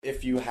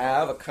If you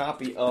have a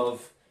copy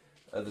of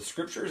the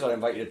scriptures, I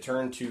invite you to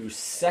turn to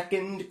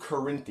 2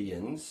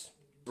 Corinthians.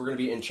 We're going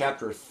to be in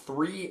chapter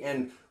 3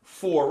 and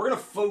 4. We're going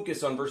to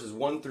focus on verses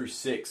 1 through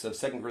 6 of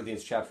 2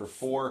 Corinthians chapter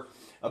 4,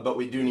 but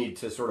we do need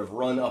to sort of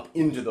run up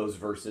into those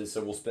verses,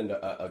 so we'll spend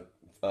a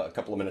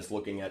couple of minutes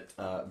looking at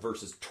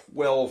verses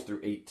 12 through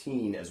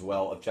 18 as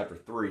well of chapter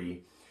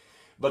 3.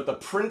 But the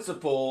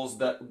principles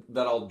that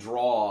I'll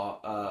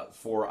draw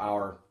for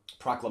our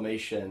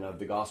proclamation of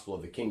the gospel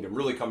of the kingdom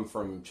really come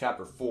from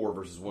chapter 4,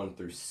 verses 1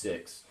 through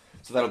 6.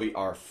 So that'll be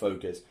our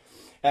focus.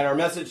 And our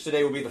message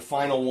today will be the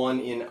final one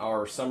in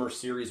our summer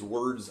series,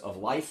 Words of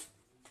Life,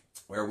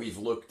 where we've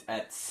looked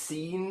at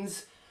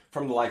scenes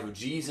from the life of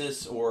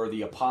Jesus or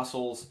the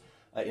apostles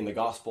in the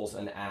Gospels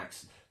and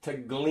Acts to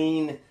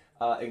glean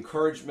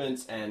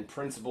encouragements and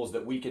principles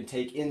that we can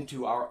take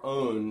into our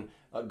own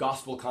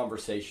gospel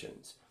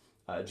conversations.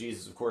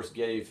 Jesus, of course,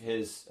 gave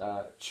his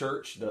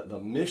church the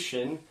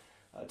mission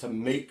to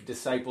make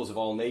disciples of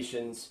all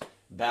nations,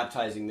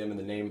 baptizing them in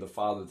the name of the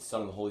Father, the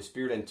Son, and the Holy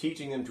Spirit, and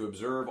teaching them to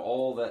observe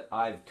all that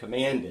I've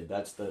commanded.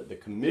 That's the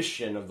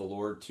commission of the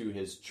Lord to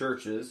his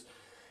churches.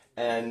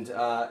 And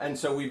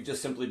so we've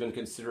just simply been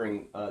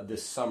considering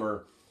this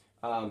summer,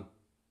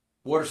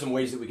 what are some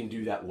ways that we can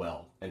do that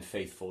well and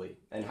faithfully?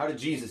 And how did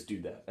Jesus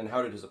do that? And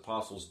how did his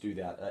apostles do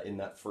that in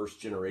that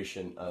first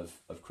generation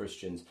of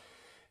Christians?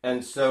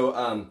 And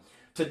so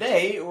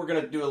today we're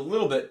going to do a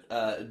little bit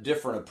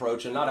different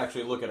approach and not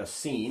actually look at a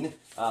scene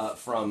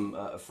from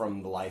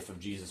the life of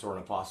Jesus or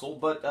an apostle,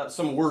 but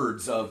some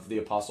words of the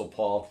Apostle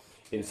Paul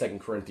in 2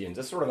 Corinthians.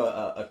 It's sort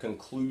of a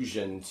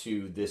conclusion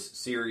to this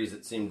series.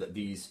 It seemed that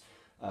these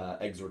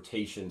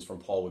exhortations from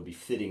Paul would be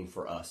fitting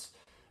for us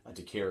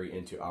to carry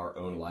into our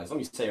own lives. Let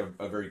me say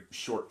a very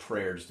short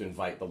prayer just to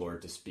invite the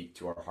Lord to speak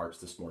to our hearts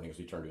this morning as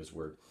we turn to his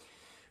word.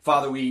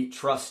 Father, we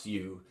trust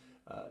you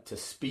to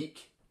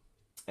speak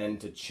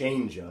and to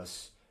change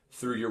us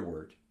through your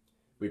word.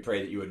 We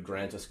pray that you would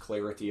grant us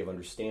clarity of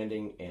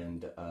understanding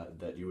and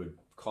that you would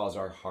cause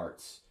our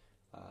hearts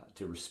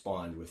to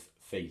respond with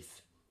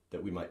faith,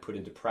 that we might put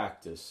into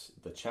practice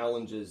the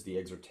challenges, the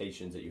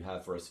exhortations that you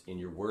have for us in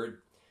your word,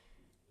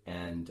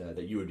 and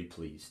that you would be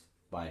pleased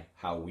by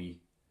how we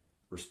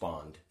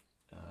respond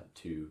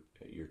to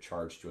your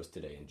charge to us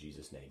today. In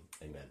Jesus' name,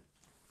 amen.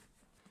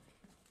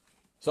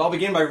 So I'll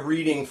begin by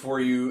reading for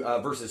you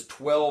verses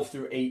 12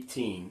 through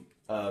 18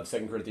 of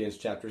 2 Corinthians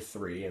chapter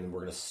 3, and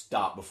we're going to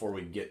stop before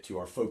we get to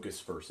our focus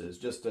verses,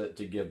 just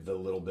to give the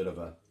little bit of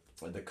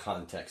the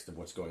context of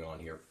what's going on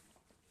here.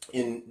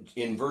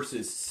 In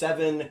verses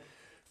 7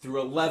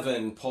 through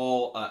 11,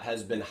 Paul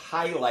has been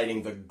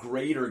highlighting the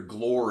greater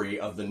glory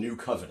of the new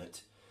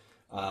covenant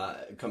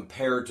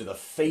compared to the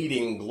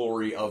fading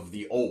glory of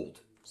the old.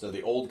 So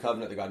the old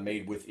covenant that God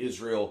made with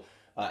Israel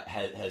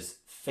has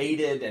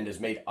faded and is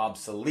made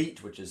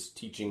obsolete, which is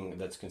teaching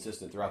that's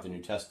consistent throughout the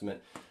New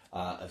Testament,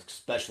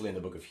 especially in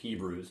the book of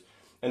Hebrews.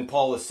 And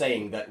Paul is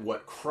saying that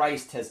what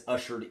Christ has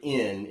ushered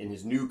in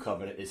his new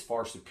covenant is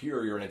far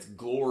superior, and its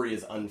glory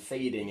is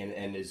unfading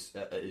and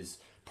is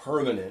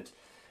permanent.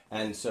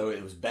 And so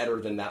it was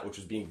better than that which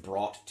was being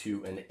brought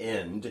to an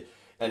end.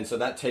 And so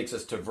that takes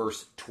us to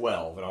verse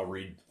 12, and I'll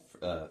read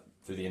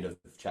through the end of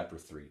chapter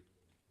 3.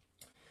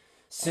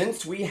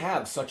 Since we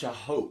have such a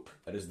hope,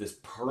 that is this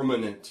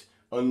permanent,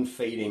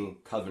 unfading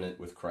covenant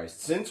with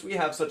Christ, since we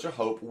have such a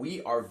hope,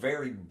 we are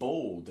very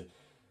bold.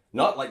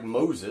 Not like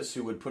Moses,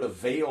 who would put a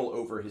veil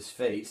over his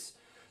face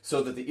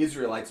so that the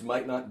Israelites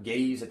might not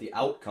gaze at the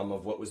outcome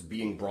of what was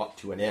being brought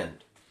to an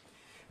end.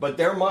 But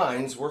their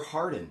minds were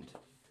hardened.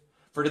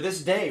 For to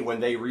this day, when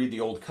they read the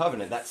Old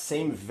Covenant, that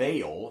same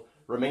veil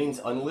remains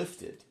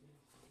unlifted,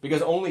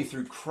 because only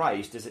through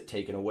Christ is it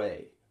taken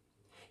away.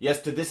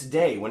 Yes, to this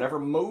day, whenever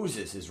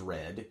Moses is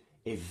read,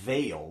 a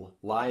veil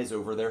lies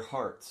over their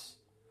hearts.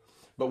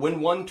 But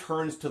when one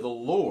turns to the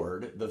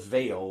Lord, the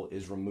veil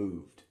is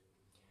removed.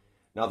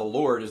 Now the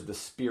Lord is the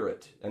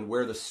Spirit, and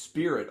where the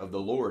Spirit of the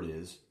Lord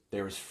is,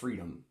 there is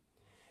freedom.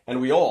 And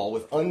we all,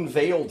 with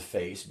unveiled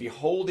face,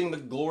 beholding the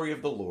glory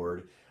of the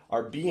Lord,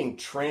 are being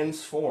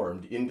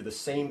transformed into the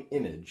same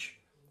image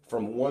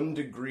from one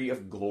degree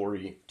of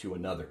glory to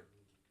another.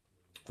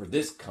 For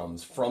this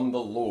comes from the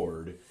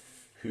Lord,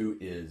 who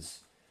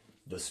is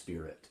the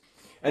Spirit.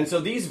 And so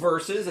these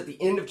verses at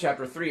the end of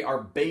chapter 3 are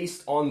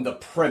based on the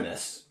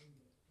premise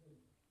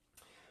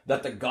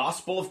that the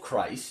gospel of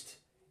Christ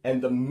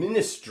and the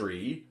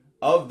ministry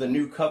of the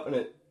new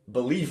covenant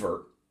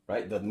believer,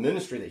 right, the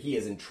ministry that he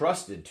has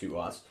entrusted to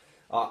us,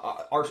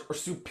 are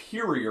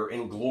superior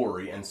in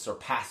glory and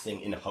surpassing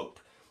in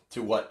hope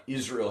to what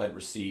Israel had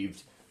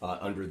received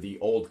under the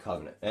old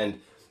covenant.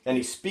 And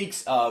he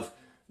speaks of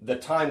the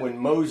time when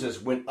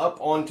Moses went up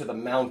onto the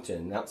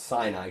mountain, Mount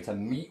Sinai, to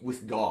meet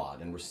with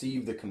God and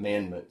receive the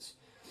commandments.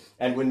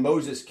 And when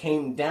Moses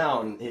came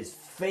down, his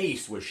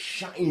face was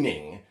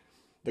shining.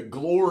 The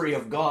glory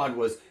of God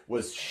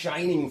was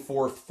shining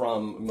forth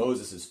from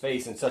Moses'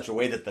 face in such a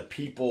way that the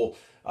people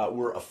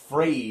were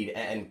afraid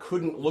and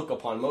couldn't look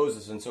upon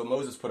Moses. And so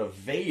Moses put a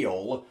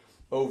veil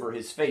over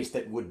his face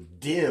that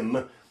would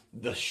dim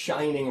the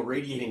shining,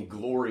 radiating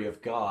glory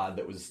of God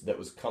that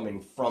was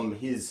coming from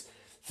his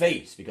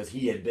face, because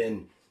he had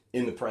been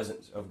in the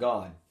presence of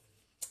God.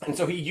 And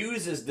so he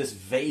uses this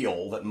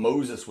veil that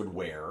Moses would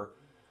wear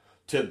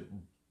to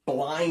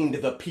blind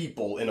the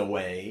people in a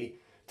way,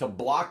 to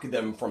block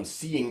them from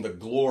seeing the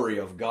glory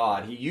of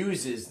God. He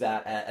uses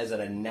that as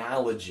an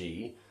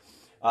analogy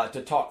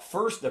to talk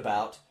first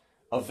about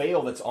a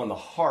veil that's on the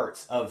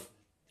hearts of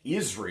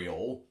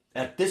Israel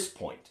at this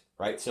point,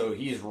 right? So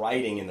he is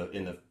writing in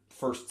the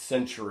first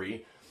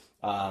century,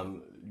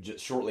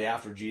 just shortly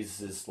after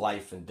Jesus'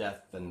 life and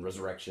death and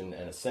resurrection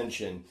and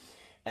ascension.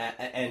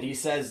 And he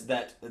says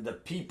that the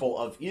people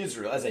of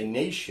Israel as a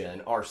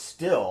nation are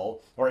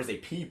still, or as a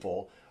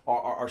people,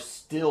 are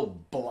still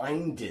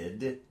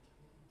blinded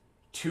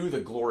to the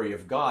glory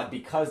of God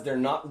because they're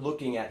not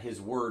looking at his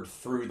word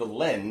through the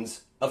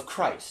lens of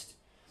Christ.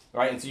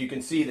 Right? And so you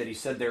can see that he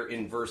said there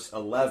in verse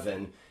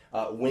 11,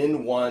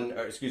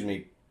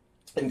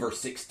 in verse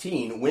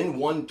 16, when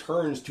one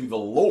turns to the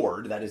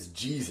Lord, that is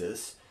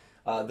Jesus,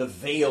 the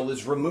veil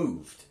is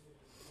removed.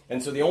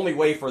 And so the only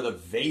way for the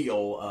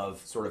veil of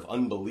sort of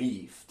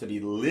unbelief to be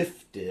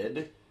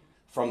lifted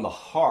from the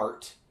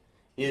heart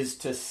is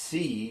to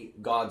see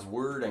God's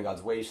word and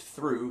God's ways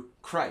through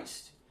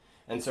Christ.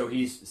 And so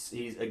he's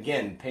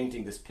again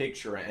painting this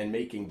picture and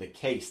making the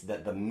case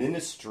that the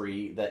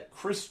ministry that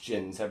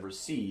Christians have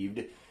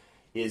received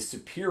is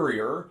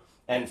superior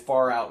and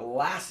far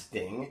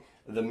outlasting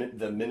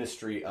the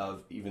ministry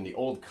of even the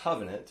old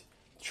covenant,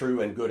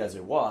 true and good as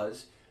it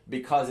was,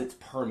 because it's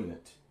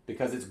permanent,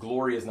 because its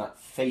glory is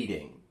not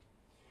fading.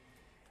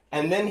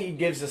 And then he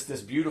gives us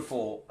this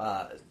beautiful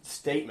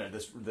statement,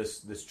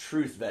 this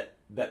truth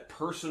that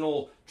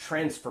personal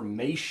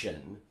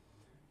transformation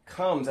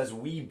comes as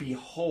we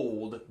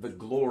behold the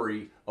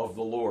glory of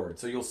the Lord.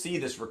 So you'll see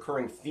this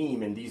recurring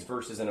theme in these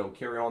verses, and it'll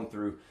carry on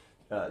through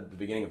the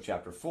beginning of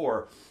chapter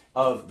 4,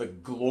 of the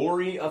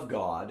glory of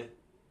God,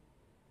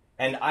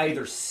 and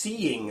either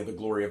seeing the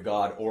glory of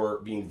God or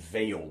being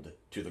veiled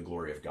to the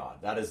glory of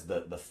God. That is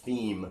the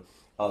theme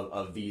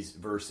of these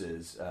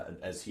verses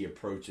as he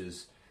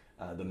approaches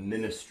the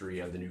ministry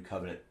of the new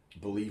covenant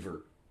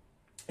believer.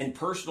 And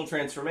personal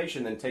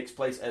transformation then takes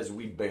place as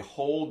we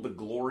behold the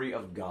glory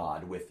of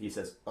God with, he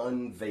says,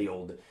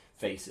 unveiled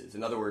faces.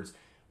 In other words,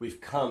 we've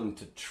come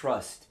to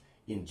trust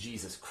in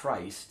Jesus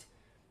Christ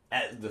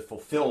as the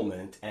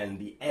fulfillment and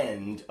the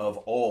end of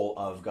all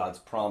of God's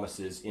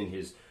promises in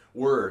his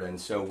word.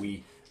 And so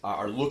we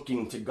are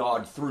looking to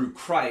God through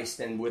Christ,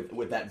 and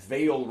with that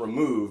veil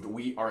removed,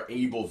 we are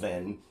able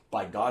then,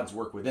 by God's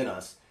work within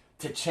us,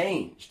 to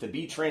change, to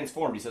be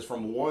transformed. He says,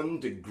 from one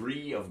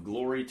degree of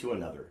glory to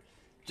another.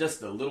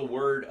 Just a little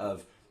word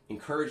of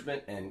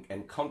encouragement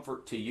and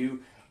comfort to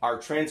you. Our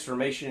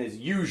transformation is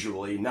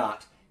usually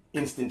not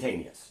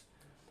instantaneous.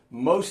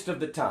 Most of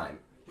the time,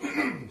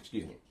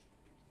 excuse me,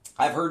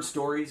 I've heard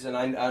stories, and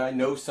I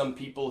know some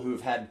people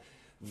who've had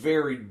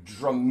very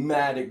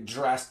dramatic,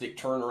 drastic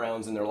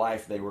turnarounds in their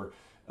life. They were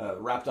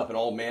wrapped up in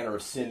all manner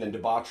of sin and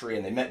debauchery,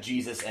 and they met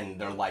Jesus, and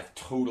their life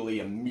totally,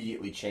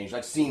 immediately changed.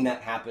 I've seen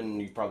that happen.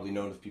 You've probably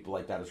known of people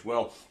like that as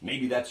well.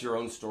 Maybe that's your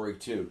own story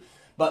too.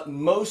 But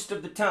most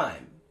of the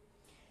time,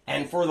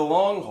 and for the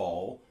long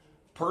haul,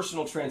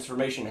 personal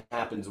transformation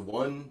happens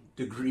one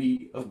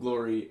degree of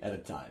glory at a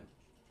time,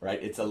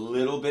 right? It's a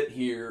little bit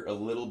here, a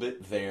little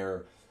bit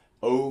there,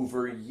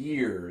 over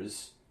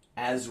years,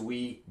 as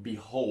we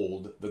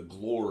behold the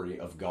glory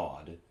of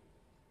God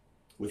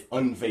with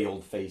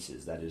unveiled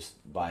faces, that is,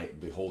 by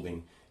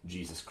beholding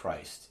Jesus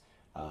Christ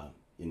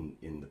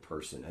in the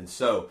person. And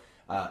so,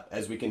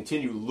 as we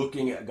continue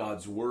looking at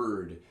God's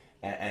word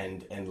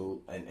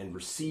and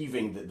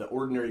receiving the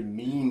ordinary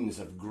means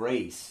of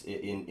grace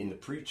in the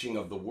preaching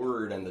of the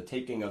word and the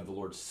taking of the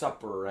Lord's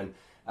Supper and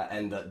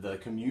the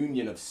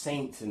communion of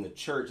saints in the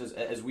church,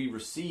 as we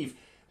receive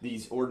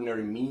these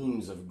ordinary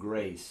means of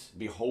grace,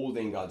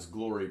 beholding God's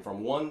glory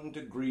from one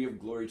degree of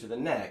glory to the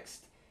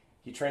next,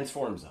 he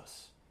transforms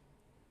us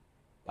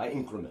by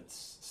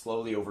increments,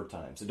 slowly over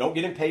time. So don't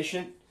get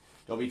impatient.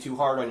 Don't be too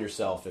hard on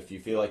yourself. If you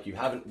feel like you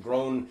haven't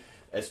grown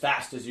as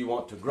fast as you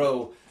want to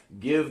grow,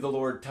 give the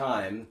Lord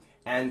time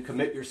and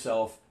commit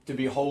yourself to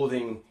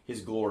beholding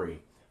his glory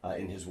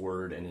in his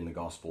word and in the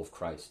gospel of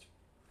Christ.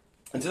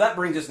 And so that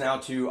brings us now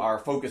to our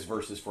focus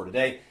verses for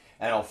today.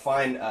 And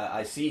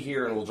I see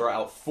here, and we'll draw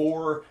out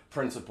 4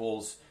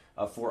 principles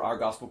for our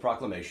gospel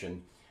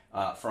proclamation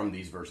from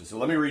these verses. So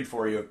let me read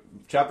for you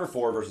chapter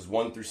 4, verses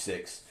 1 through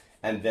 6.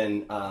 And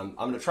then I'm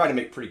going to try to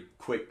make pretty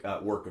quick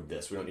work of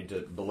this. We don't need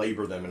to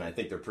belabor them, and I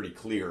think they're pretty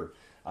clear.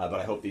 But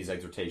I hope these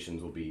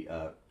exhortations will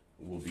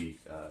be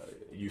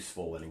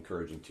useful and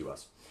encouraging to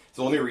us.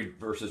 So let me read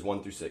verses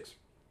 1 through 6.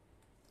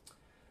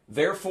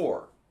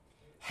 Therefore,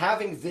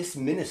 having this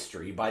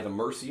ministry by the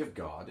mercy of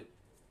God,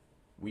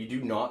 we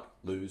do not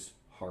lose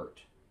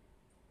heart,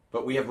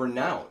 but we have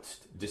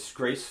renounced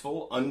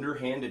disgraceful,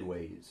 underhanded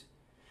ways.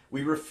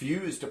 We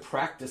refuse to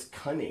practice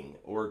cunning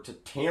or to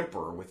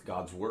tamper with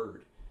God's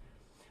word,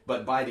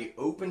 but by the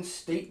open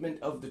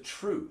statement of the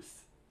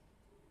truth,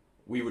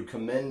 we would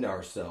commend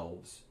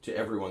ourselves to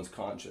everyone's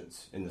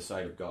conscience in the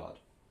sight of God.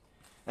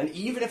 And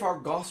even if our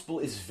gospel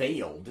is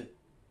veiled,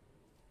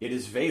 it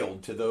is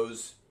veiled to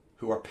those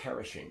who are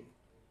perishing.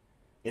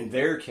 In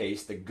their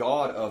case, the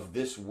God of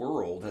this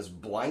world has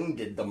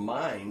blinded the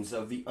minds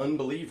of the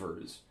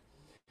unbelievers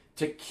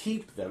to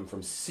keep them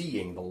from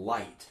seeing the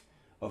light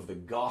of the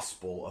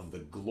gospel of the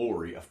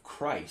glory of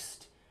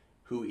Christ,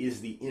 who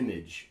is the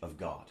image of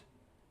God.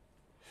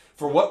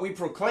 For what we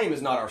proclaim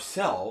is not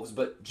ourselves,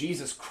 but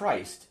Jesus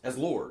Christ as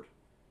Lord,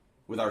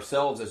 with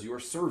ourselves as your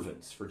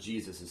servants for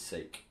Jesus'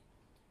 sake.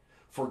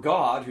 For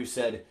God, who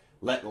said,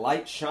 "Let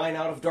light shine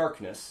out of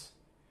darkness,"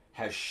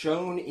 has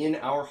shone in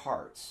our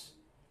hearts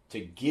to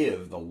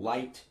give the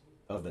light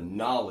of the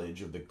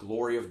knowledge of the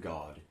glory of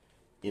God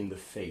in the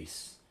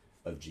face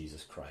of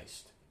Jesus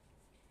Christ.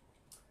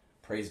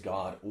 Praise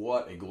God.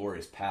 What a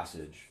glorious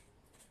passage.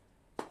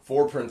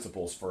 4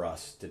 principles for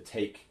us to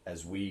take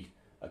as we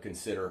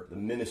consider the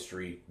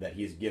ministry that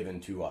he has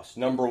given to us.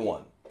 Number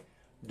 1,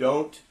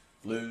 don't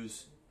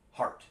lose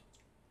heart.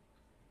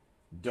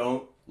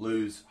 Don't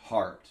lose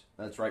heart.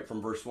 That's right from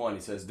verse 1.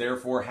 He says,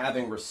 "Therefore,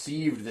 having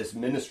received this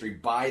ministry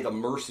by the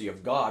mercy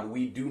of God,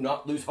 we do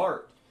not lose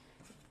heart."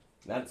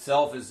 That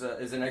itself is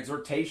an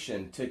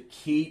exhortation to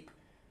keep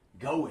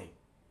going,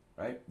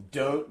 right?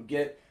 Don't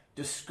get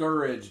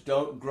discouraged.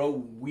 Don't grow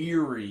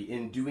weary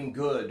in doing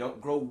good. Don't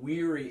grow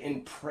weary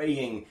in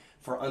praying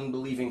for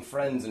unbelieving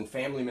friends and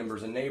family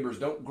members and neighbors.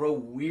 Don't grow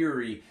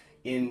weary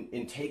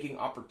in taking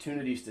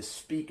opportunities to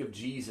speak of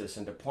Jesus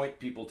and to point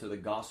people to the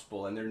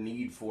gospel and their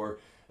need for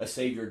a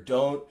Savior.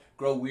 Don't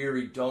grow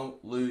weary.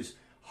 Don't lose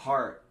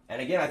heart.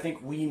 And again, I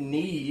think we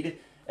need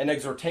an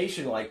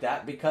exhortation like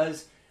that,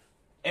 because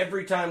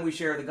every time we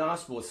share the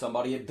gospel with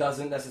somebody, it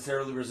doesn't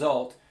necessarily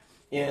result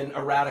in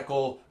a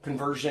radical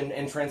conversion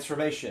and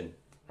transformation,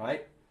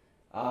 right?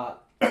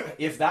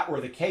 If that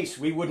were the case,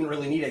 we wouldn't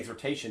really need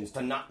exhortations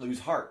to not lose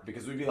heart,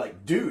 because we'd be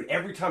like, dude,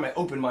 every time I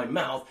open my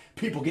mouth,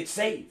 people get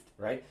saved,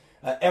 right?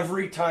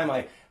 Every time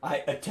I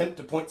attempt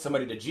to point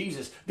somebody to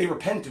Jesus, they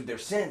repent of their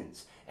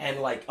sins, and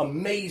like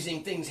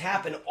amazing things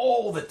happen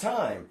all the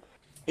time.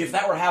 If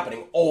that were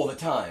happening all the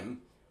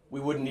time, we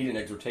wouldn't need an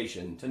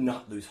exhortation to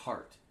not lose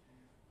heart.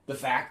 The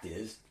fact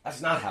is,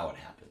 that's not how it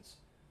happens.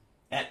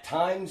 At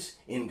times,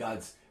 in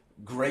God's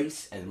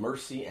grace and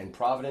mercy and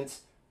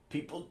providence,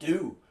 people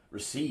do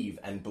receive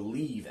and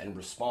believe and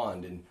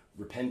respond in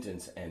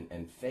repentance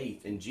and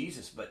faith in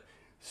Jesus. But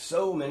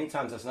so many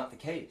times that's not the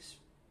case.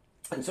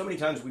 And so many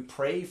times we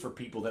pray for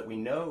people that we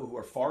know who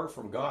are far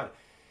from God.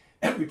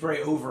 And we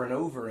pray over and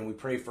over, and we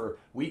pray for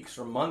weeks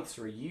or months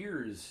or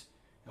years.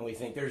 And we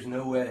think there's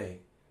no way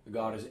that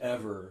God is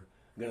ever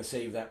going to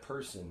save that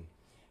person.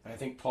 And I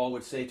think Paul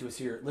would say to us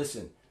here,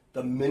 listen,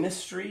 the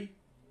ministry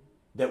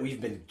that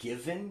we've been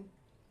given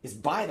is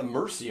by the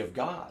mercy of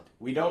God.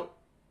 We don't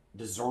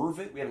deserve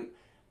it. We haven't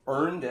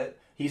earned it.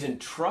 He's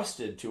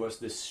entrusted to us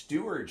this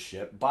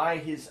stewardship by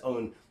his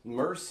own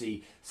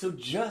mercy. So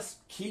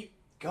just keep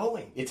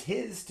going. It's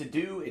his to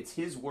do. It's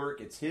his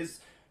work. It's his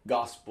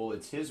gospel.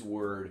 It's his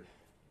word.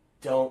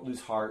 Don't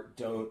lose heart.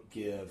 Don't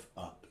give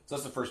up. So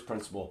that's the first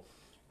principle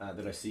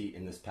that I see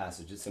in this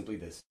passage. It's simply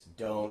this: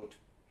 don't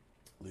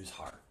lose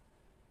heart.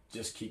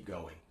 Just keep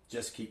going.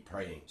 Just keep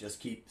praying. Just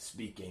keep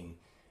speaking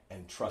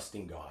and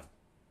trusting God.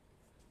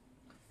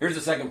 Here's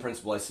the second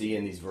principle I see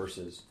in these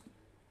verses.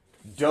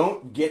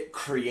 Don't get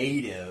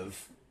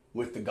creative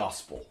with the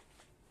gospel.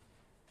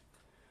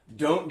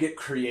 Don't get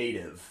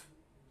creative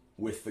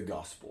with the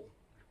gospel.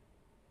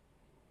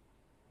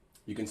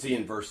 You can see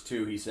in verse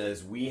 2, he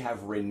says, "We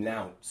have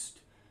renounced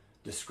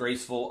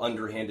disgraceful,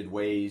 underhanded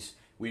ways.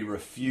 We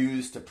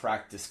refuse to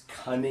practice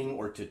cunning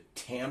or to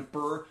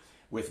tamper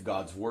with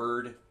God's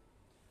word.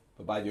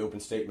 But by the open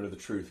statement of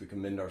the truth, we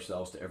commend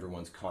ourselves to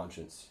everyone's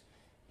conscience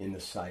in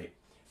the sight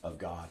of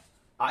God."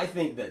 I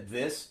think that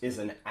this is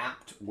an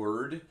apt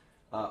word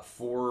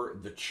for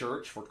the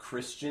church, for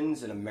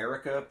Christians in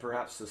America,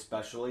 perhaps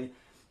especially,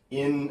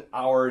 in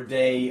our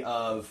day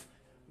of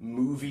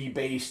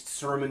movie-based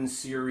sermon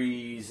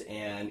series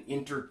and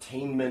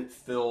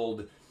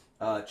entertainment-filled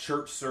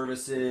church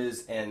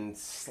services and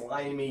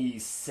slimy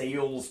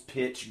sales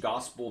pitch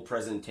gospel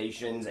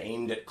presentations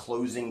aimed at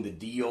closing the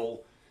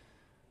deal.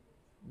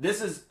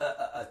 This is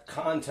a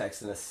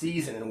context and a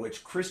season in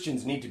which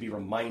Christians need to be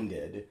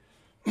reminded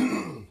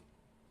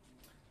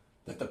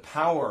that the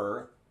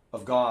power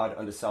of God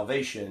unto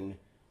salvation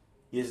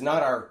is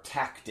not our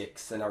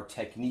tactics and our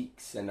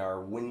techniques and our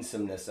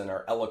winsomeness and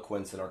our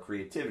eloquence and our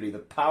creativity. The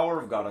power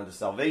of God unto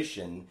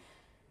salvation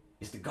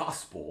is the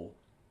gospel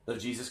of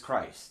Jesus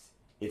Christ.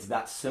 It's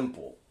that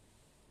simple.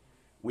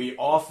 We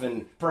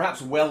often,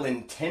 perhaps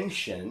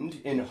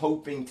well-intentioned in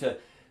hoping to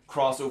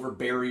cross over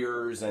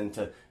barriers and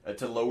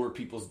to lower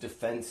people's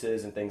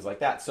defenses and things like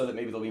that so that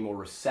maybe they'll be more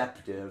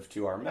receptive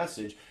to our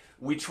message,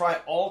 we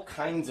try all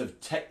kinds of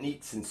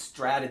techniques and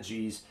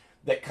strategies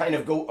that kind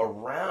of go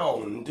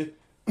around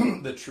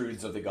the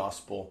truths of the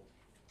gospel,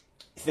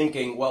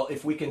 thinking, well,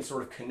 if we can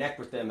sort of connect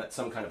with them at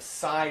some kind of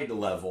side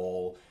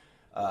level,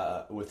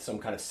 with some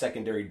kind of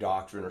secondary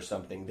doctrine or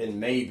something, then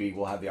maybe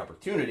we'll have the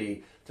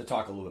opportunity to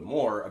talk a little bit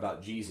more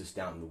about Jesus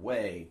down the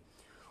way.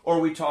 Or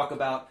we talk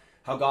about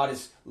how God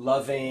is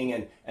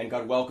loving and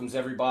God welcomes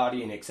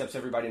everybody and accepts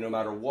everybody no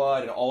matter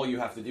what, and all you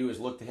have to do is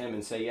look to him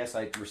and say, yes,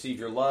 I receive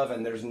your love,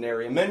 and there's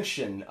nary a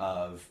mention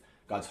of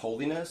God's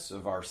holiness,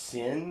 of our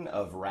sin,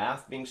 of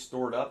wrath being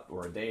stored up,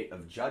 or a day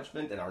of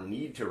judgment, and our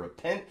need to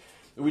repent.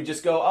 We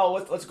just go, oh,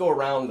 let's go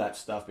around that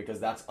stuff because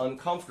that's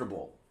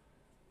uncomfortable.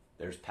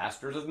 There's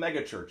pastors of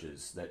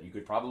megachurches that you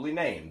could probably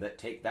name that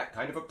take that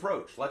kind of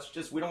approach.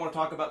 We don't want to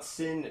talk about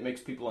sin. It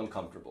makes people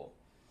uncomfortable.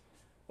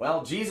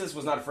 Well, Jesus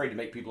was not afraid to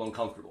make people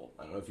uncomfortable.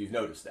 I don't know if you've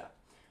noticed that.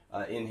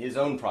 In his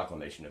own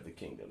proclamation of the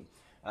kingdom.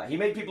 He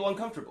made people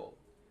uncomfortable,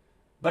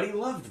 but he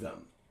loved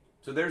them.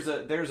 So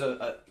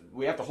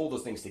we have to hold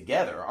those things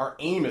together. Our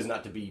aim is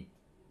not to be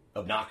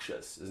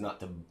obnoxious, is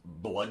not to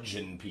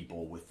bludgeon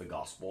people with the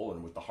gospel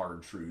and with the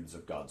hard truths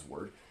of God's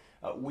word.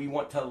 We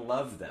want to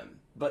love them.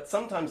 But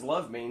sometimes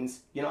love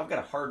means, I've got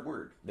a hard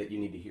word that you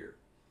need to hear.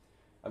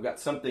 I've got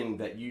something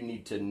that you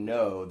need to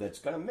know that's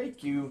going to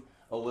make you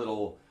a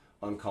little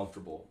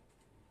uncomfortable.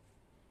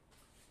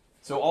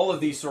 So all of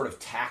these sort of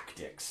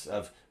tactics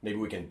of maybe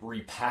we can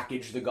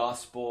repackage the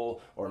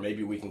gospel, or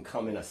maybe we can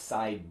come in a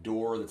side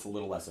door that's a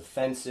little less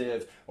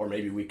offensive, or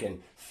maybe we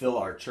can fill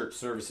our church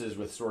services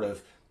with sort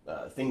of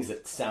things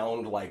that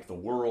sound like the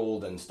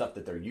world and stuff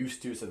that they're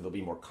used to so that they'll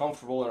be more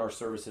comfortable in our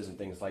services and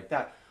things like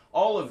that.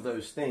 All of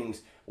those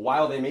things,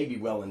 while they may be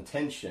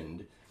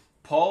well-intentioned,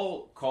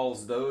 Paul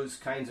calls those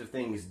kinds of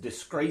things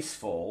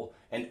disgraceful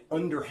and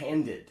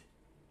underhanded.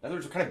 In other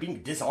words, we're kind of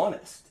being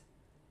dishonest,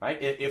 right?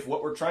 If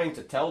what we're trying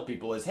to tell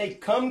people is, hey,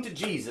 come to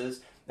Jesus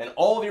and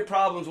all of your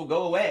problems will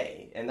go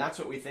away, and that's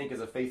what we think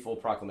is a faithful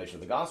proclamation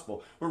of the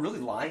gospel, we're really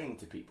lying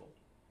to people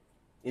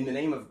in the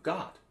name of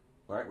God,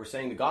 right? We're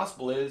saying the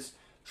gospel is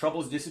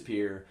troubles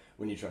disappear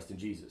when you trust in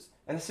Jesus.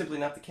 And that's simply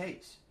not the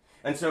case.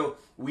 And so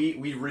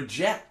we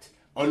reject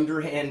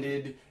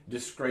underhanded,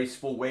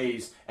 disgraceful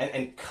ways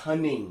and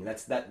cunning.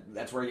 That's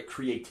where I get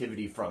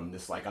creativity from.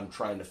 This, like, I'm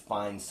trying to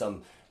find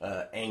some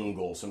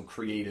angle, some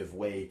creative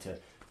way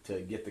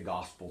to get the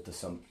gospel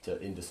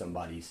into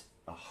somebody's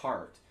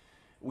heart.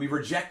 We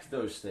reject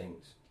those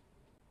things.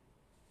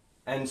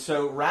 And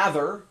so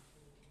rather,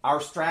 our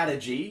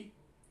strategy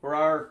or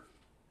our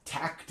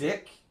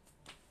tactic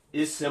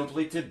is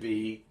simply to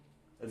be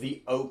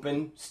the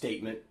open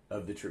statement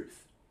of the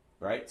truth,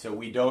 right? So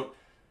we don't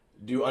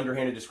do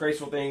underhanded,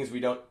 disgraceful things.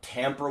 We don't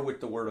tamper with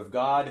the word of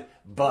God,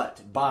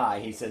 but by,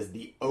 he says,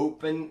 the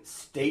open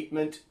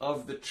statement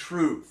of the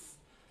truth,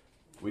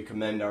 we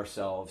commend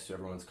ourselves to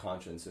everyone's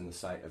conscience in the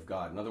sight of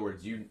God. In other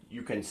words,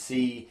 you can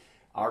see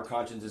our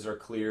consciences are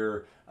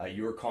clear.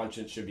 Your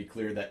conscience should be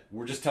clear that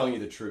we're just telling you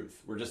the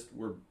truth.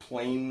 We're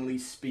plainly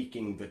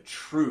speaking the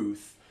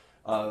truth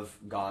of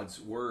God's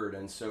word.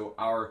 And so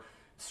our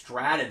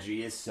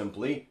strategy is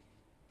simply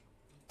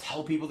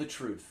tell people the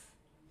truth.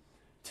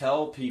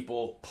 Tell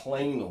people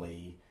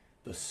plainly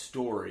the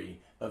story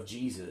of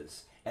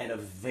Jesus and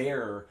of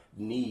their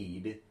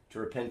need to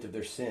repent of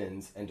their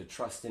sins and to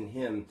trust in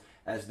him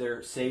as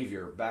their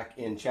Savior. Back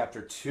in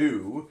chapter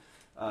 2,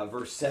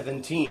 verse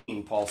 17,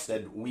 Paul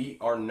said, we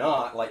are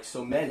not like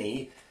so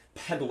many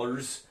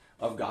peddlers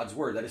of God's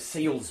word. That is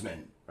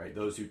salesmen, right?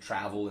 Those who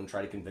travel and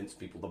try to convince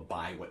people to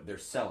buy what they're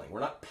selling. We're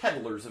not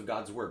peddlers of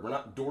God's word. We're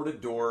not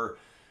door-to-door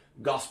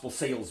gospel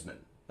salesmen.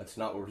 That's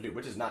not what we do,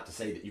 which is not to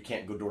say that you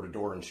can't go door to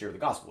door and share the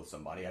gospel with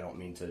somebody. I don't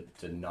mean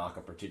to knock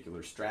a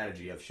particular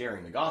strategy of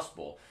sharing the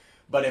gospel.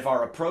 But if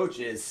our approach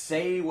is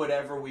say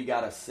whatever we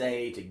got to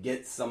say to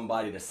get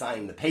somebody to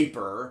sign the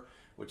paper,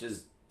 which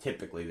is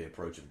typically the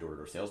approach of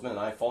door-to-door salesmen, and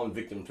I've fallen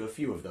victim to a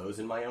few of those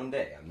in my own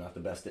day. I'm not the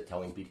best at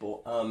telling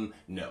people,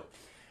 no.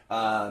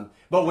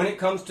 But when it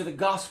comes to the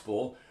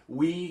gospel,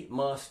 we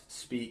must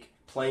speak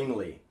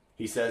plainly.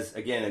 He says,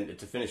 again,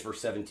 to finish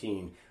verse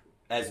 17,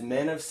 as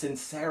men of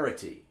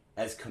sincerity,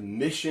 as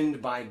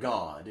commissioned by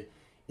God,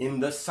 in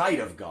the sight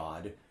of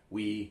God,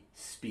 we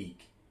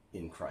speak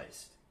in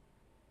Christ.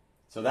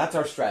 So that's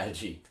our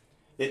strategy.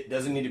 It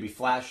doesn't need to be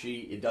flashy.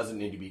 It doesn't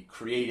need to be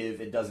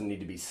creative. It doesn't need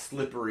to be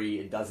slippery.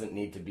 It doesn't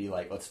need to be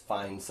like, let's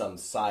find some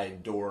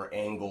side door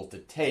angle to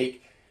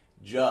take.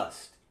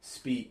 Just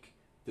speak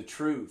the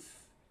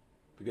truth.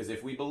 Because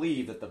if we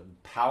believe that the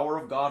power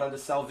of God unto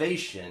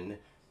salvation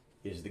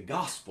is the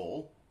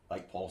gospel,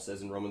 like Paul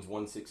says in Romans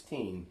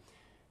 1:16,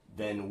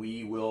 then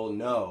we will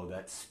know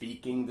that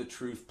speaking the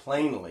truth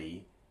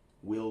plainly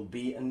will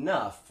be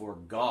enough for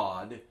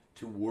God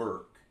to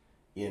work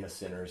in a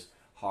sinner's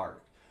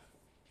heart.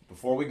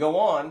 Before we go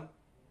on,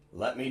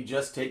 let me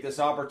just take this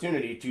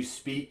opportunity to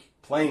speak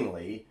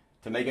plainly,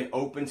 to make an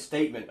open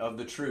statement of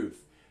the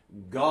truth.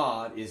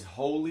 God is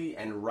holy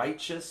and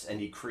righteous, and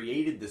he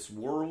created this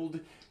world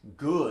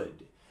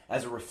good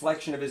as a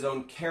reflection of his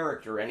own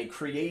character, and he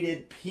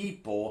created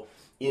people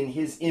in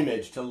his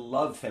image to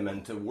love him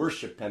and to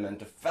worship him and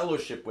to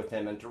fellowship with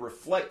him and to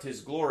reflect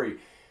his glory.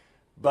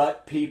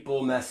 But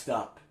people messed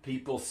up.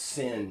 People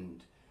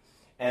sinned.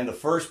 And the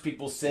first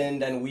people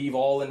sinned, and we've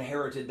all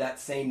inherited that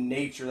same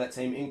nature, that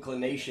same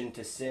inclination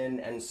to sin.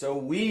 And so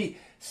we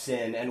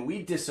sin, and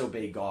we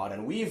disobey God,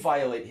 and we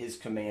violate his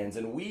commands,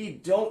 and we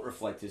don't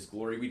reflect his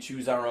glory. We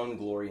choose our own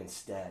glory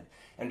instead.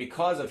 And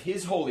because of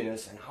his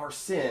holiness and our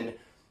sin,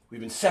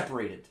 we've been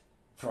separated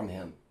from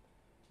him.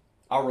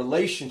 Our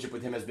relationship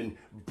with him has been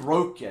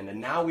broken, and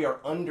now we are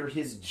under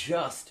his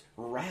just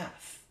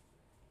wrath,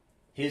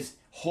 his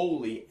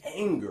holy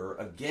anger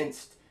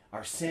against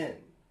our sin.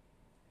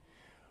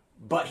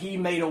 But he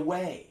made a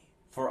way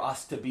for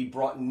us to be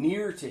brought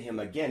near to him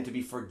again, to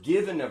be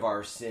forgiven of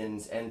our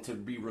sins, and to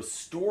be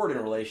restored in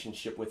a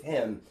relationship with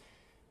him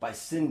by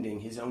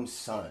sending his own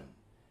Son,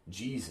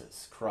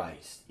 Jesus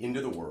Christ, into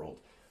the world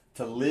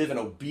to live an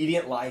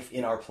obedient life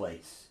in our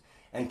place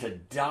and to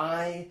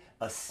die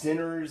a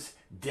sinner's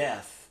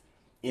death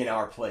in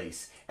our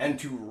place and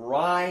to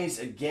rise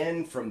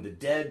again from the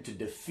dead to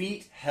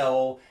defeat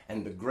hell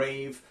and the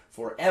grave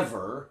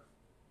forever.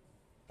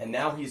 And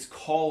now he's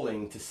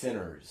calling to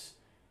sinners.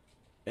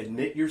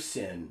 Admit your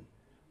sin,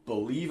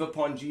 believe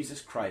upon Jesus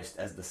Christ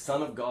as the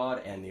Son of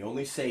God and the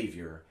only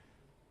Savior,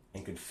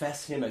 and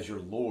confess him as your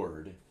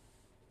Lord,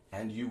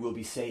 and you will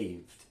be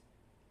saved.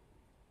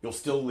 You'll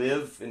still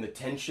live in the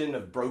tension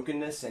of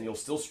brokenness, and you'll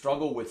still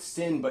struggle with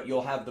sin, but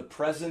you'll have the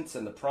presence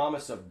and the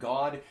promise of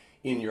God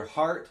in your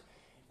heart,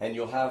 and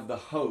you'll have the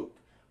hope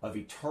of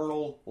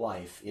eternal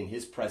life in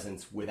his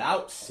presence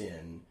without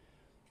sin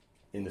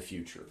in the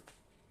future.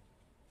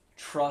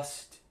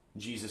 Trust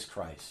Jesus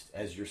Christ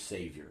as your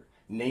Savior.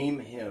 Name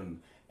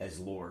him as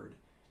Lord,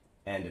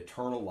 and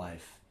eternal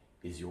life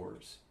is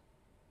yours.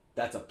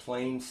 That's a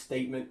plain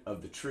statement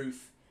of the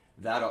truth.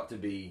 That ought to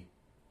be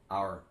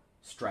our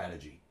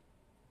strategy.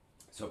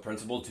 So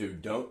principle 2,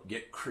 don't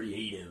get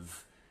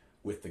creative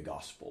with the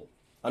gospel.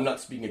 I'm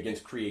not speaking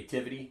against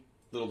creativity.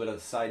 A little bit of a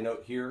side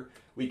note here.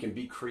 We can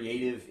be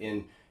creative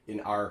in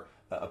our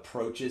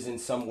approaches in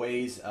some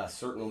ways.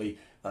 Certainly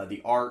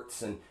the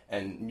arts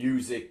and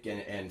music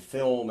and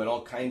film and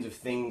all kinds of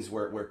things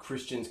where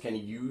Christians can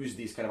use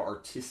these kind of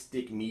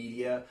artistic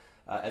media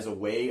as a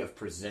way of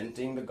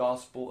presenting the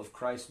gospel of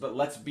Christ. But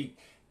let's be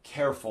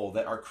careful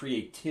that our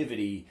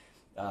creativity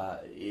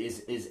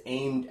is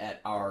aimed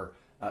at our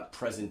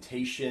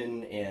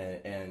presentation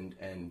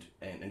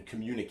and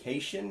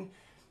communication,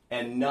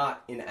 and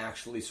not in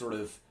actually sort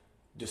of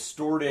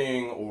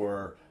distorting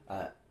or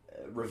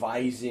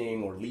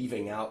revising or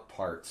leaving out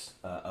parts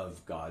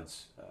of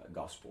God's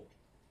gospel.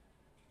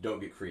 Don't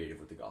get creative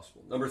with the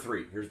gospel. Number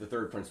 3, here's the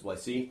third principle I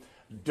see.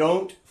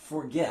 Don't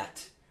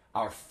forget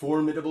our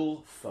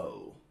formidable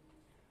foe.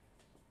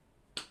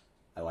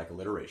 I like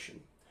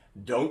alliteration.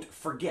 Don't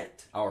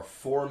forget our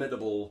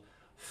formidable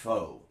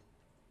foe.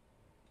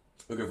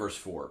 Look at verse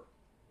 4.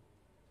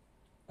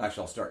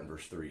 Actually, I'll start in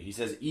verse 3. He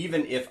says,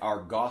 even if our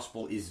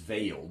gospel is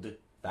veiled,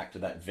 back to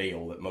that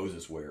veil that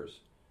Moses wears,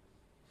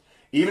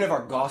 even if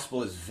our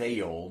gospel is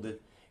veiled,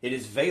 it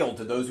is veiled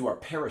to those who are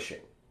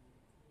perishing.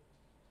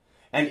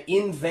 And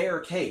in their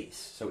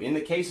case, so in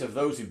the case of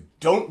those who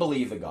don't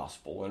believe the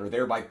gospel and are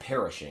thereby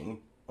perishing,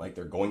 like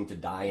they're going to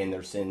die in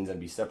their sins and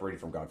be separated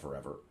from God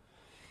forever,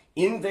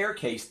 in their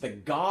case, the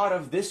God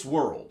of this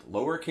world,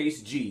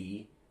 lowercase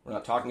g, we're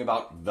not talking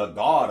about the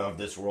God of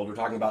this world, we're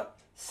talking about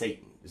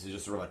Satan. This is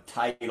just sort of a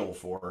title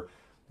for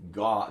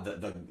God,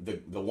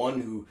 the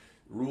one who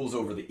rules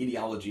over the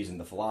ideologies and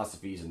the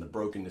philosophies and the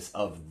brokenness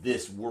of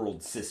this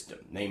world system,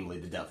 namely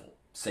the devil,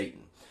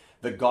 Satan.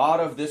 The God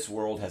of this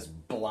world has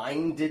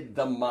blinded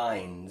the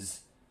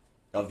minds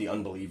of the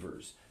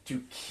unbelievers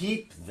to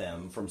keep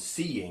them from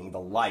seeing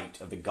the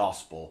light of the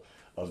gospel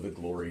of the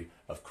glory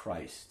of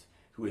Christ,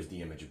 who is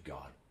the image of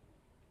God.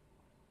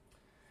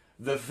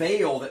 The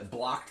veil that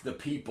blocked the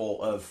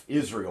people of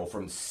Israel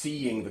from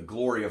seeing the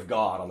glory of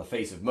God on the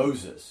face of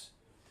Moses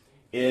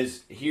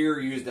is here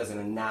used as an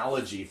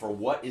analogy for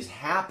what is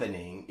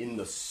happening in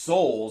the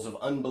souls of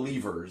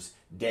unbelievers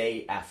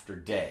day after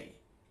day.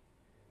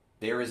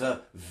 There is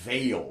a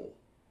veil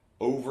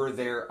over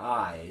their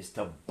eyes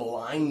to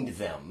blind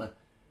them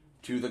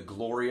to the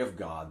glory of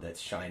God that's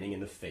shining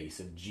in the face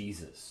of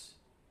Jesus.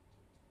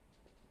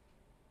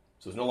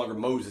 So it's no longer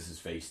Moses'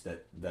 face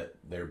that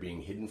they're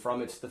being hidden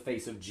from. It's the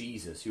face of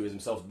Jesus, who is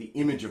himself the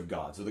image of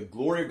God. So the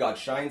glory of God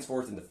shines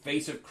forth in the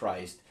face of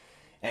Christ.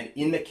 And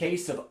in the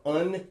case of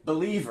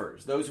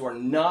unbelievers, those who are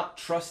not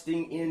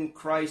trusting in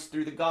Christ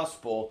through the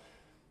gospel,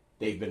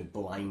 they've been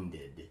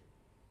blinded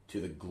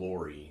to the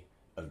glory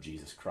of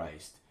Jesus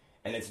Christ.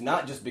 And it's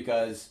not just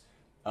because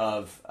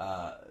of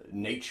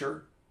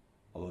nature,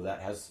 although that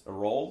has a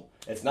role.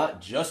 It's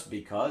not just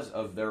because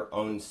of their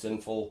own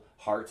sinful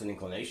hearts and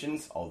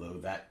inclinations, although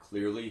that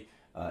clearly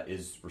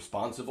is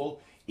responsible.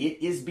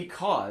 It is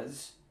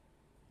because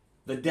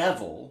the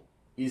devil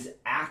is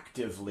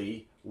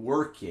actively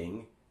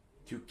working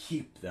to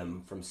keep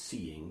them from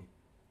seeing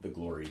the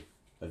glory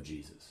of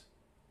Jesus.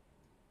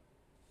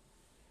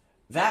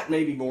 That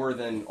maybe more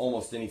than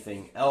almost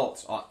anything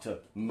else ought to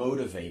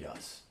motivate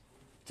us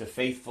to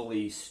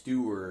faithfully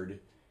steward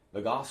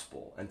the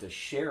gospel and to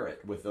share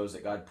it with those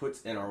that God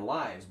puts in our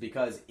lives.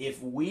 Because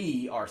if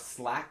we are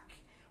slack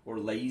or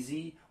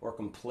lazy or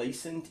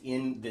complacent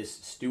in this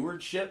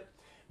stewardship,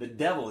 the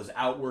devil is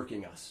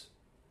outworking us,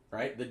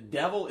 right? The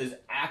devil is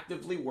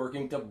actively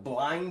working to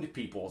blind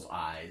people's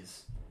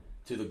eyes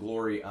to the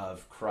glory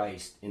of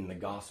Christ in the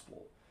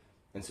gospel.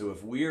 And so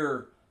if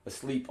we're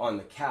asleep on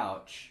the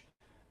couch,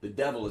 the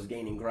devil is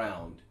gaining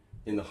ground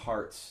in the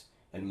hearts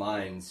and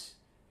minds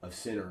of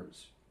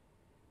sinners.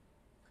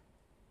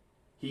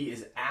 He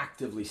is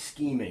actively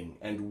scheming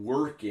and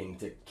working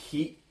to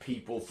keep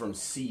people from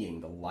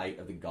seeing the light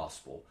of the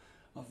gospel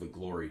of the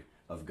glory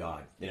of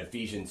God. In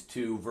Ephesians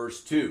 2,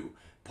 verse 2,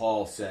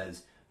 Paul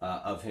says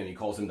of him, he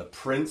calls him the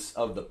prince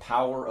of the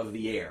power of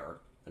the air,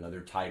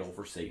 another title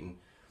for Satan,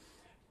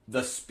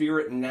 the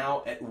spirit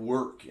now at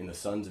work in the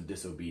sons of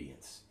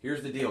disobedience.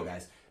 Here's the deal,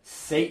 guys.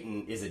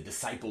 Satan is a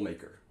disciple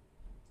maker,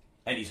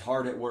 and he's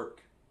hard at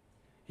work.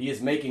 He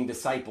is making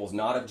disciples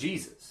not of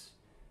Jesus,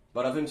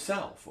 but of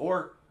himself,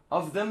 or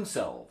of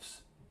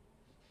themselves.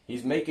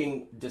 He's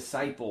making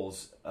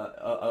disciples,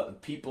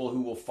 people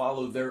who will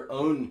follow their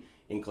own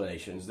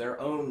inclinations, their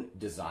own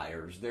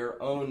desires,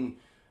 their own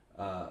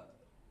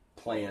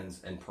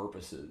plans and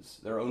purposes,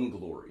 their own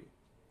glory.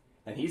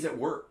 And he's at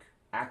work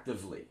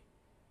actively.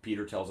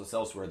 Peter tells us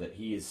elsewhere that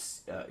he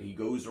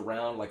goes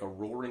around like a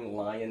roaring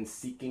lion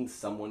seeking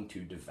someone to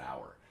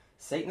devour.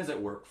 Satan is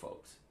at work,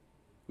 folks.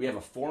 We have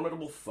a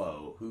formidable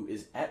foe who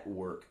is at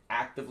work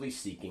actively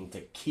seeking to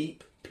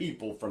keep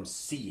people from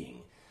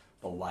seeing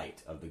the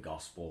light of the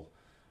gospel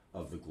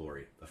of the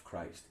glory of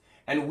Christ.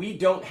 And we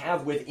don't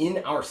have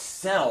within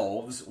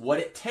ourselves what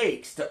it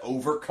takes to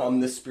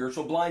overcome this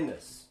spiritual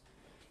blindness.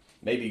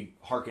 Maybe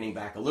hearkening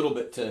back a little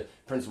bit to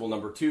principle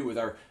number 2 with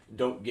our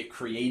don't get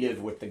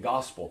creative with the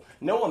gospel.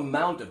 No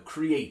amount of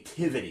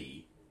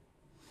creativity,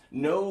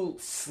 no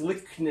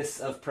slickness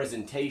of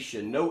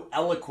presentation, no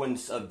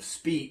eloquence of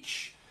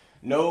speech,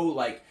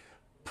 no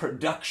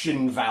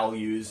production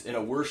values in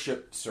a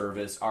worship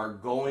service are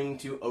going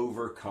to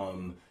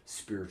overcome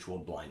spiritual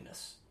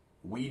blindness.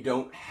 We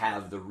don't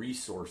have the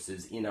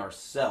resources in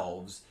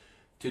ourselves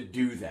to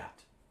do that.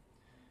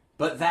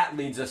 But that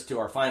leads us to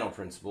our final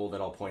principle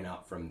that I'll point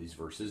out from these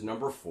verses.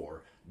 Number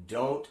 4,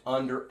 don't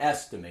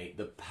underestimate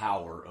the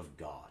power of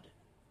God.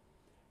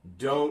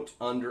 Don't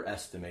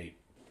underestimate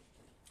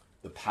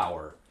the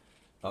power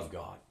of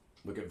God.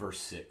 Look at verse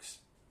 6.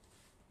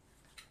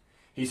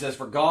 He says,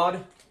 "For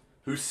God,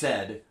 who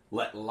said,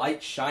 'Let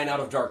light shine out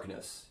of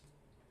darkness,'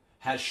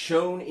 has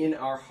shone in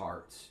our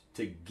hearts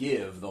to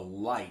give the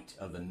light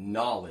of the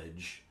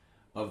knowledge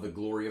of the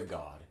glory of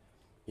God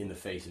in the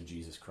face of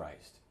Jesus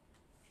Christ."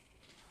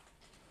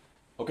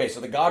 Okay, so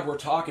the God we're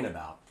talking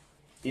about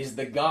is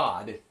the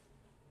God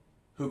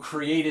who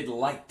created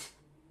light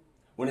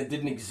when it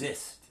didn't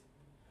exist.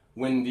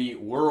 When the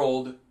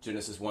world,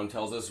 Genesis 1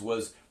 tells us,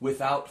 was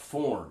without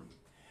form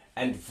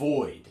and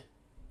void.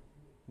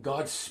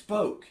 God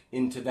spoke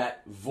into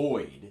that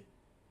void,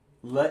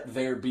 "Let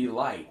there be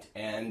light."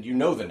 And you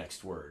know the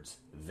next words,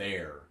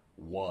 there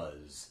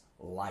was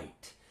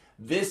light.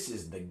 This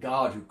is the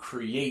God who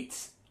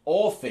creates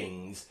all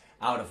things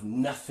out of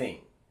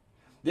nothing.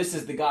 This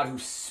is the God who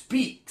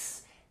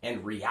speaks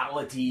and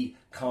reality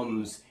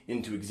comes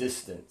into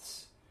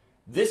existence.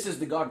 This is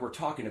the God we're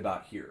talking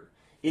about here.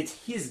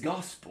 It's his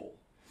gospel.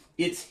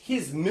 It's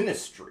his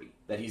ministry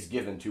that he's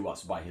given to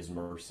us by his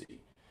mercy.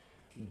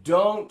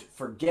 Don't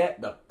forget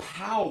the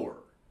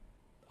power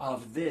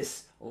of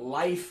this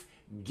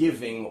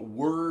life-giving,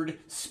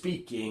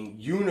 word-speaking,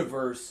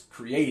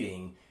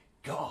 universe-creating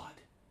God.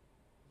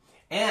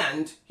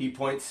 And he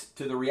points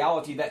to the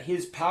reality that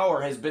his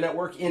power has been at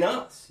work in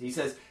us. He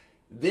says,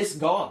 this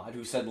God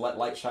who said, "Let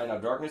light shine out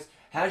of darkness,"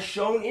 has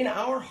shone in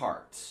our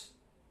hearts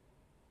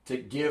to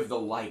give the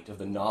light of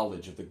the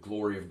knowledge of the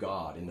glory of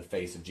God in the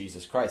face of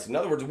Jesus Christ. In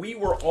other words, we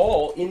were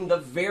all in the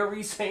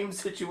very same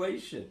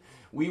situation.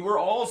 We were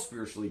all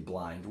spiritually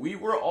blind. We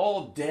were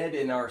all dead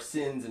in our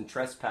sins and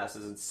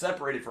trespasses and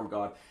separated from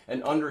God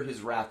and under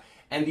his wrath.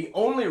 And the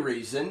only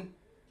reason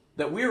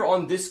that we're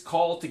on this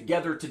call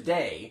together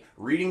today,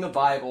 reading the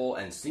Bible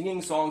and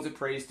singing songs of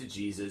praise to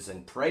Jesus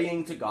and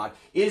praying to God,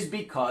 is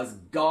because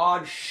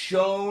God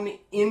shone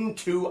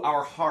into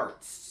our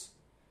hearts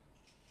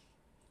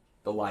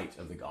the light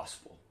of the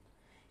gospel.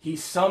 He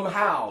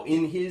somehow,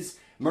 in his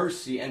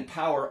mercy and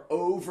power,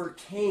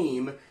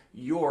 overcame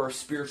your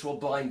spiritual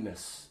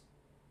blindness.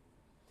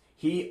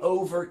 He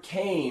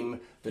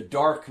overcame the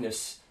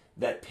darkness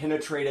that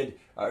penetrated,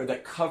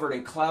 that covered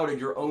and clouded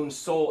your own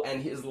soul,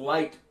 and his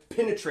light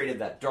penetrated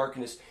that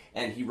darkness,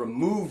 and he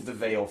removed the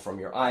veil from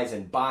your eyes,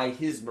 and by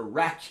his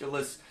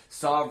miraculous,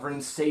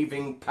 sovereign,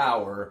 saving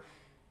power,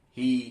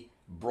 he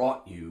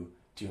brought you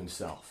to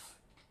himself.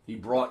 He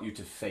brought you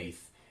to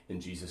faith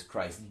in Jesus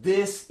Christ.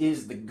 This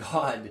is the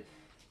God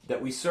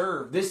that we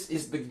serve. This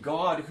is the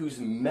God whose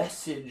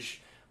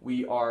message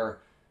we are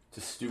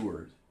to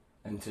steward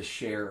and to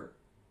share.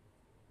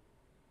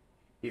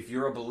 If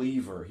you're a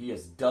believer, he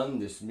has done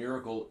this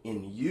miracle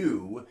in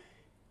you,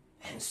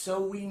 and so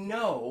we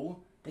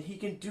know that he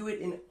can do it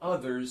in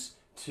others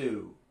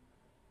too.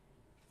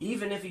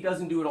 Even if he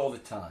doesn't do it all the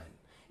time.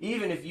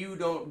 Even if you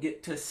don't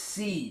get to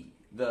see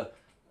the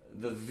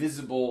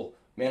visible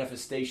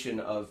manifestation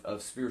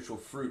of spiritual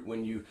fruit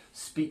when you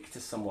speak to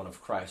someone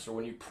of Christ, or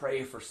when you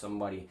pray for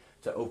somebody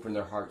to open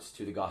their hearts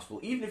to the gospel.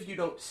 Even if you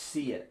don't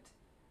see it,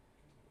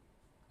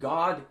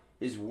 God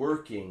is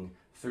working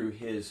through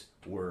his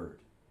word.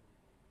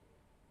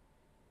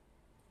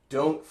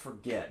 Don't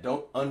forget,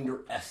 don't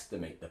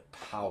underestimate the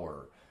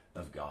power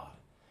of God.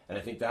 And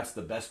I think that's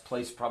the best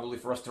place probably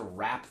for us to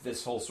wrap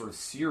this whole sort of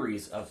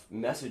series of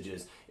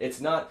messages.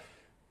 It's not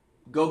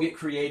go get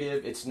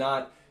creative. It's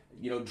not,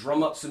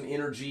 drum up some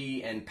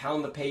energy and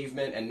pound the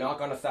pavement and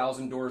knock on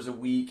 1,000 doors a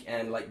week.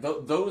 And like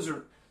those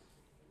are,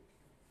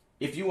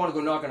 if you want to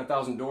go knock on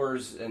 1,000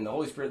 doors and the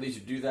Holy Spirit leads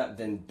you to do that,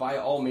 then by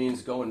all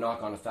means go and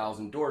knock on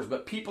 1,000 doors.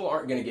 But people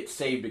aren't going to get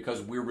saved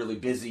because we're really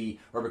busy,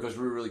 or because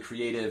we're really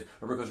creative,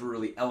 or because we're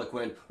really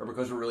eloquent, or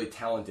because we're really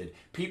talented.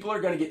 People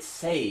are going to get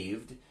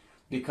saved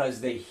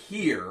because they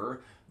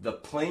hear the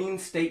plain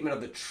statement of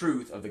the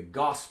truth of the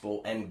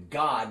gospel, and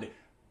God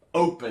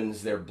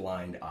opens their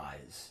blind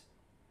eyes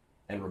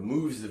and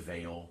removes the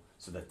veil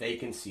so that they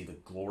can see the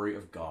glory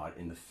of God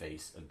in the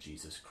face of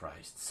Jesus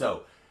Christ.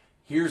 So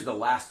here's the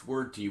last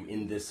word to you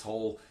in this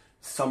whole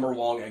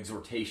summer-long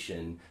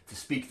exhortation to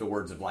speak the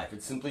words of life.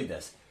 It's simply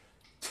this: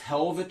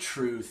 tell the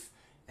truth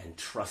and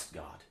trust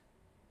God.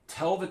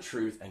 Tell the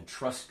truth and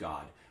trust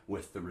God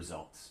with the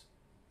results.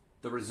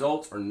 The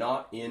results are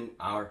not in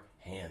our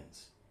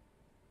hands.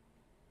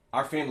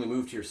 Our family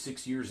moved here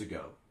 6 years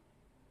ago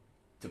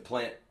to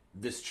plant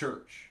this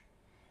church.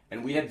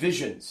 And we had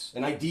visions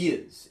and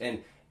ideas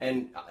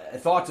and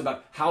thoughts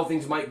about how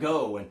things might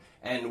go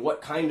and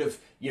what kind of,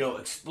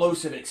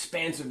 explosive,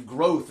 expansive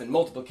growth and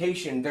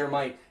multiplication there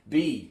might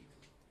be.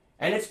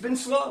 And it's been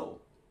slow.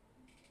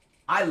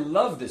 I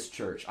love this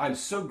church. I'm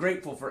so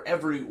grateful for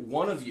every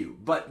one of you.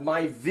 But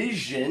my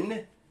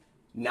vision,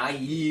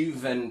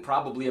 naive and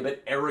probably a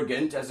bit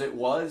arrogant as it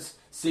was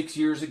 6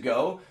 years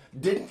ago,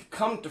 didn't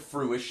come to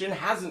fruition,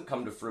 hasn't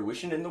come to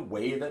fruition in the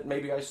way that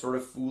maybe I sort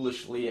of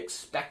foolishly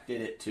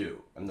expected it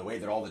to, and the way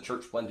that all the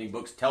church planting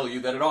books tell you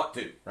that it ought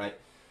to, right?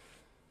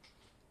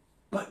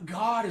 But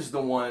God is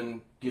the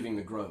one giving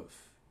the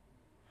growth.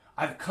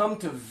 I've come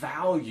to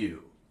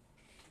value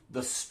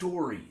the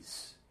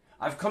stories.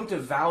 I've come to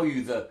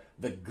value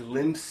the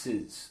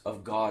glimpses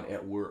of God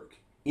at work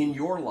in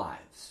your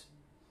lives,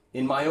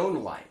 in my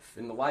own life,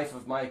 in the life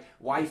of my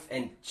wife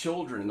and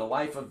children, in the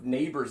life of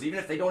neighbors, even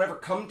if they don't ever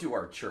come to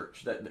our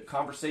church, the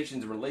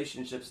conversations and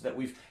relationships that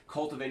we've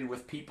cultivated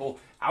with people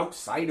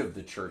outside of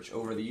the church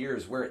over the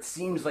years, where it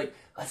seems like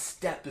a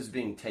step is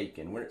being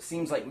taken, where it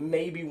seems like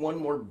maybe one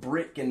more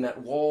brick in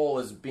that wall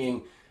is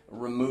being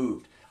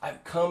removed.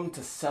 I've come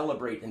to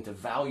celebrate and to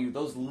value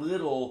those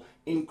little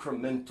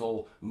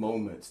incremental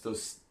moments,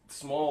 those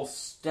small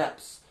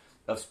steps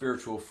of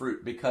spiritual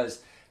fruit,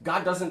 because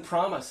God doesn't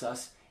promise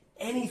us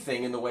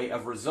anything in the way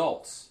of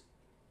results.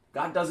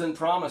 God doesn't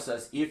promise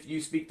us if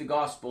you speak the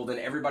gospel, then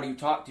everybody you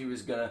talk to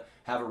is going to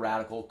have a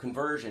radical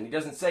conversion. He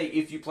doesn't say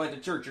if you plant a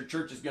church, your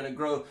church is going to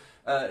grow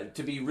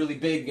to be really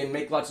big and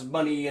make lots of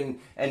money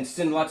and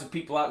send lots of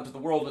people out into the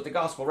world with the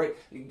gospel, right?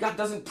 God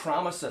doesn't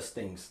promise us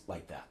things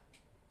like that.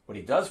 What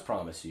he does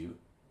promise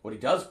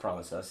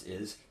us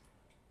is,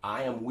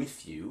 I am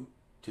with you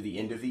to the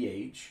end of the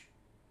age.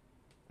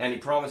 And he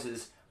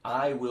promises,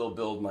 I will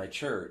build my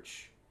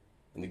church,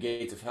 and the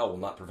gates of hell will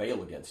not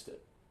prevail against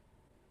it.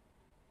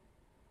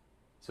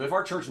 So if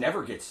our church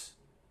never gets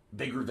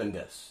bigger than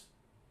this,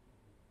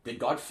 did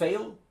God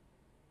fail?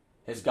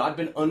 Has God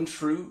been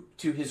untrue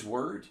to his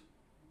word?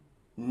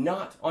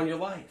 Not on your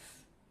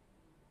life.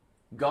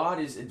 God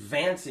is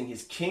advancing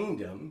his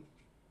kingdom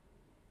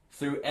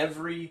through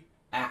every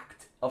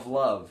act of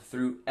love,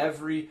 through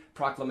every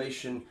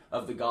proclamation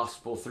of the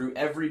gospel, through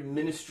every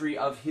ministry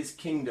of his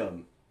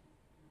kingdom.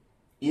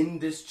 In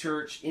this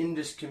church, in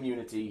this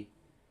community,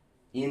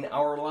 in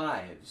our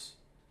lives,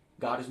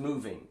 God is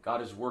moving,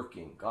 God is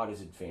working, God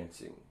is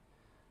advancing.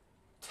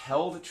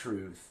 Tell the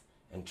truth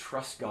and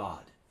trust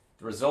God.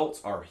 The results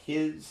are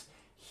his.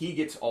 He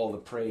gets all the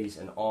praise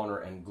and honor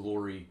and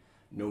glory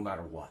no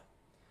matter what.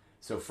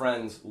 So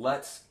friends,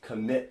 let's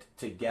commit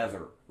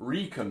together,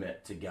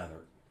 recommit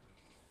together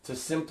to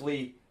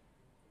simply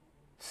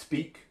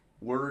speak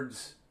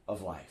words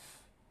of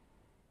life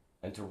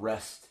and to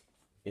rest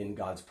in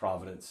God's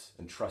providence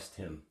and trust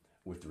him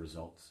with the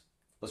results.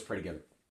 Let's pray together.